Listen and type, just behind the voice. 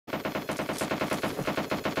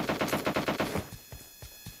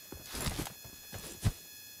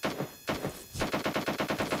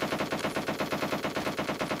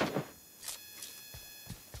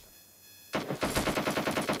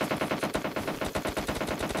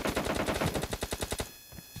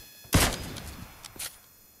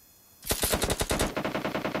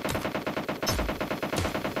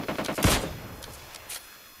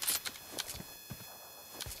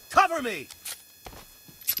Cover me!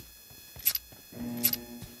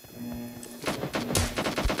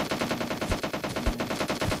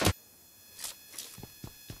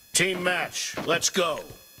 Team match, let's go.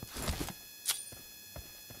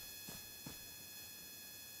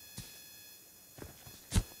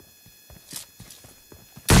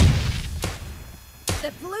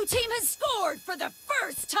 The blue team has scored for the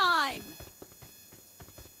first time!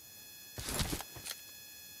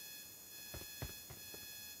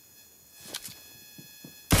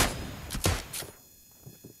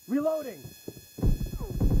 Reloading!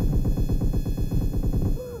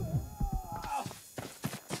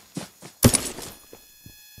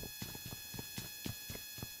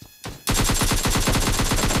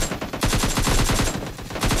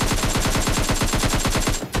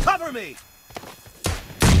 Cover me!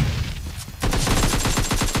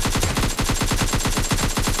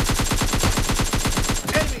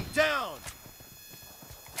 Enemy down!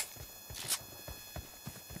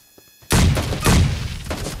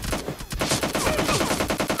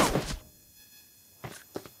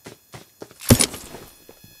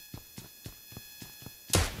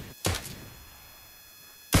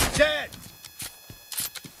 Dead!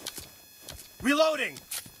 Reloading!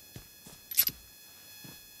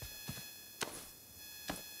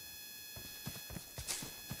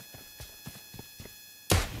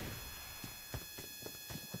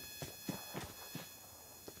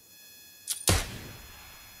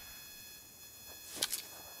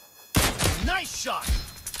 Nice shot!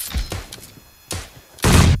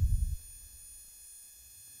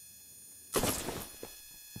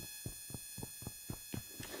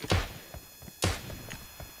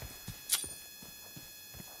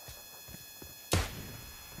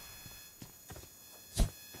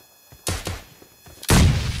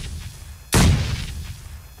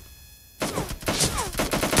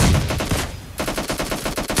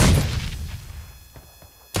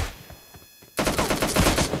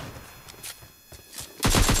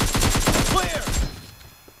 Clear!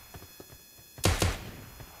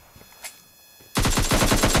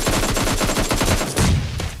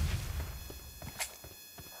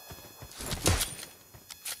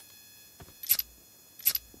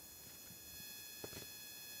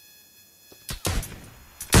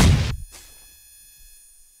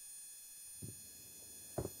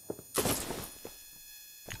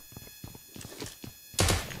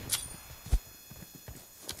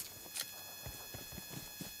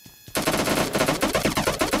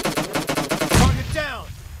 Target down!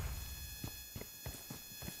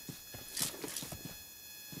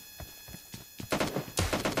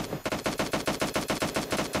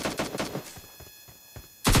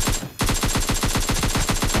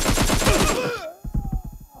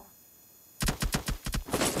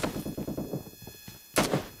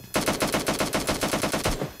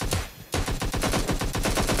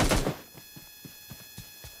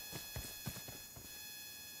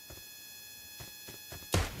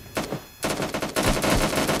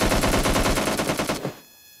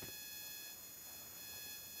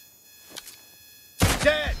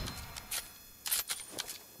 Dead!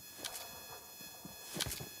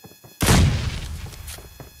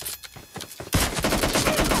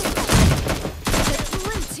 The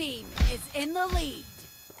blue team is in the lead.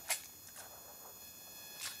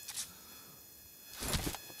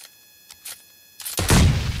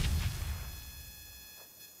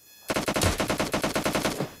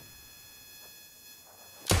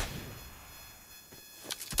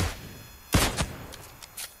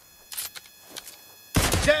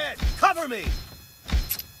 Dead! Cover me!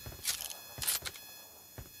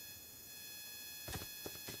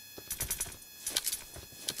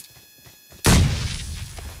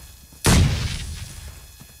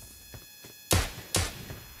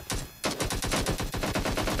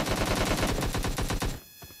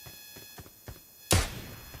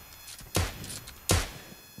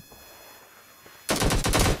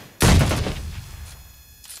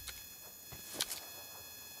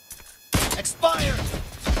 Expired!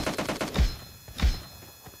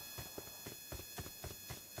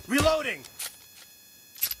 Reloading!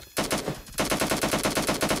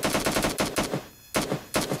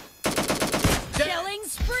 Dead! Killing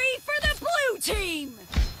spree for the blue team!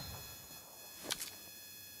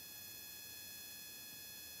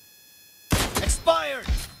 Expired!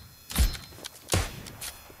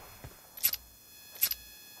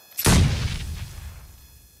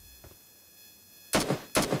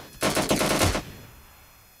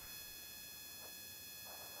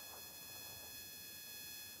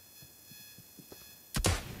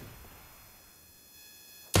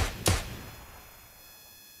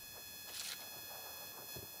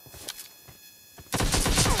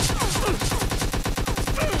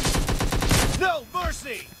 No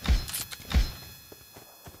mercy!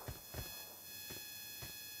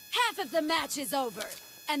 Half of the match is over,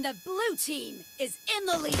 and the blue team is in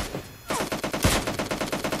the lead.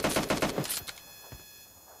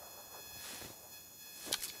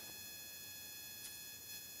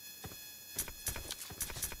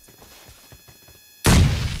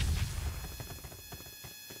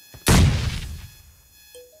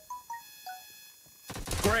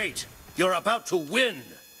 Great! You're about to win!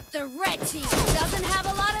 The red team doesn't have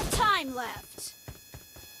a lot of time left.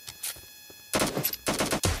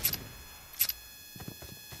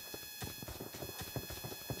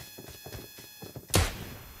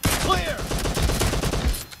 Clear!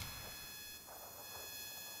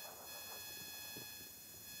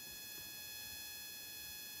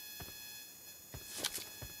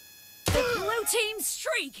 The blue team's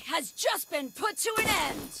streak has just been put to an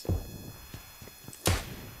end.